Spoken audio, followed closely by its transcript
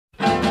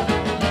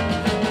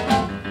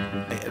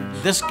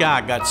This guy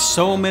got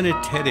so many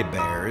teddy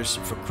bears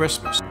for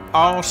Christmas,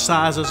 all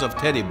sizes of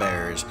teddy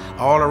bears,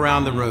 all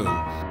around the room.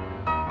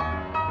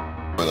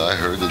 When I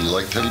heard that he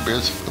liked teddy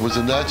bears, it was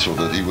a natural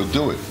that he would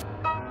do it.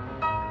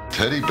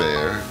 Teddy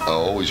Bear, I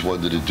always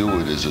wanted to do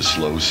it as a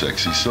slow,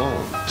 sexy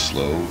song.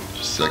 Slow,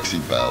 sexy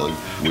ballad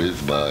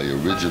with my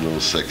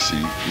original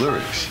sexy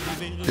lyrics.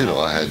 You know,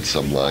 I had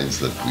some lines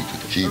that we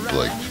could keep,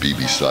 like, be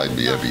beside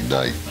me every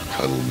night,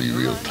 cuddle me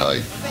real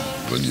tight,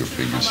 run your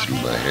fingers through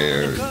my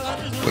hair.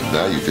 But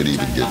now you can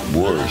even get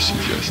more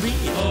suggestive.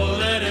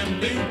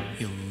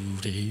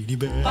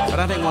 But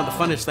I think one of the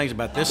funniest things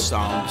about this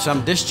song,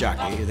 some disc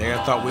jockey there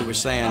thought we were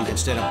saying,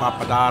 instead of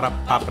Papa-Dada,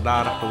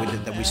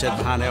 that we said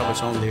behind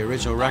Elvis on the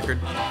original record,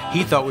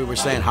 he thought we were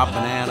saying hot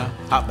banana,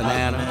 hot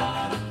banana.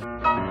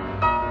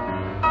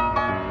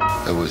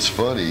 And what's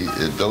funny,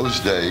 in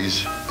those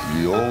days,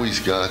 you always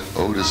got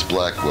Otis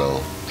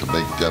Blackwell to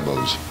make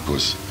demos,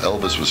 because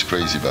Elvis was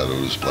crazy about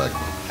Otis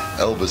Blackwell.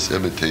 Elvis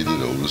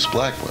imitated Otis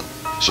Blackwell.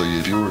 So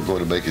if you were going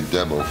to make a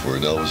demo for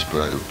an Elvis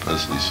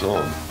Presley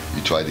song,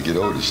 you tried to get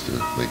Otis to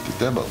make the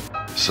demo.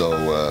 So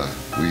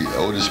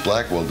Otis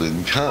Blackwell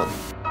didn't come.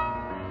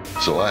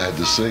 So I had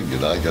to sing,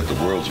 and I got the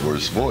world's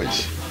worst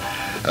voice.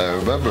 I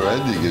remember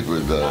ending it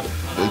with, I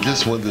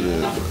just wanted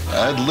to,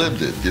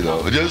 ad-libbed it, you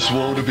know, I just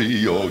want to be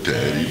your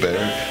teddy bear.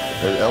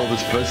 And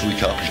Elvis Presley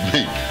copied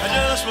me.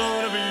 I just want